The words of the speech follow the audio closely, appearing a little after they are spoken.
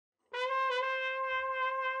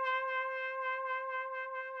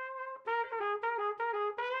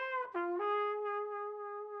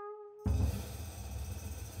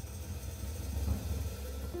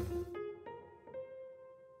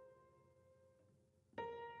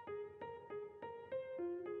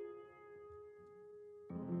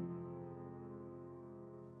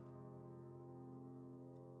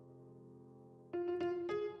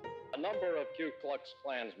number of Ku Klux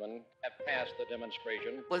Klansmen have passed the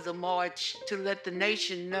demonstration. Was a march to let the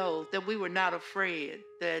nation know that we were not afraid,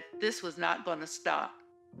 that this was not going to stop.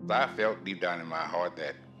 I felt deep down in my heart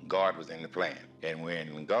that God was in the plan. And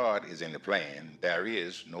when God is in the plan, there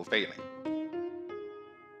is no failing.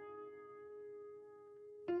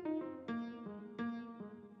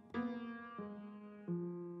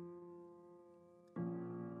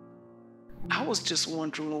 I was just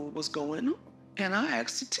wondering what was going on. And I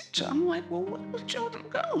asked the teacher, I'm like, well, where are the children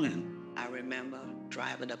going? I remember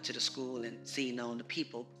driving up to the school and seeing on the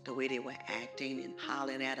people the way they were acting and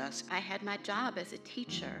hollering at us. I had my job as a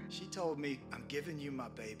teacher. She told me, I'm giving you my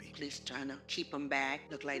baby. Police trying to keep them back.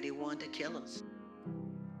 Looked like they wanted to kill us.